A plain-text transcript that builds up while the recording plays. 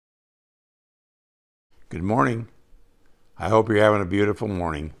Good morning. I hope you're having a beautiful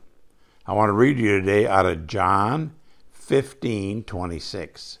morning. I want to read you today out of John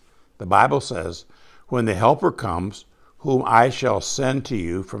 15:26. The Bible says, "When the Helper comes, whom I shall send to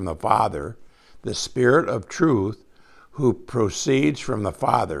you from the Father, the Spirit of truth, who proceeds from the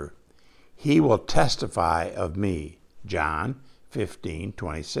Father, he will testify of me." John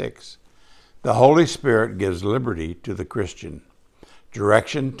 15:26. The Holy Spirit gives liberty to the Christian,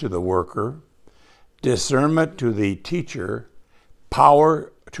 direction to the worker, discernment to the teacher,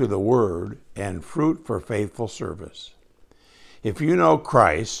 power to the word, and fruit for faithful service. If you know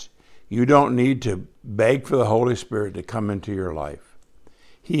Christ, you don't need to beg for the Holy Spirit to come into your life.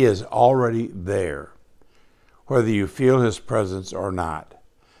 He is already there, whether you feel his presence or not.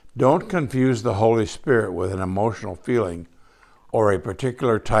 Don't confuse the Holy Spirit with an emotional feeling or a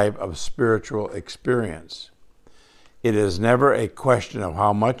particular type of spiritual experience. It is never a question of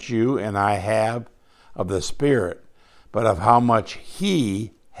how much you and I have of the Spirit, but of how much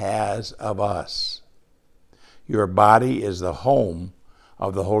he has of us. Your body is the home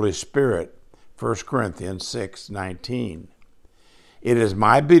of the Holy Spirit, 1 Corinthians 6:19. It is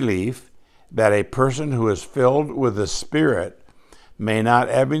my belief that a person who is filled with the Spirit may not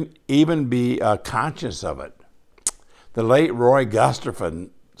even be conscious of it. The late Roy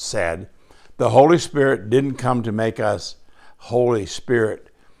Gustafson said, "The Holy Spirit didn't come to make us Holy Spirit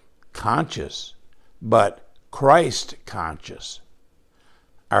conscious, but Christ conscious."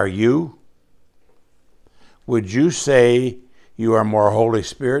 Are you? Would you say you are more Holy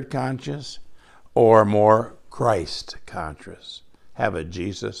Spirit conscious or more Christ conscious? Have a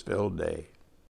Jesus-filled day.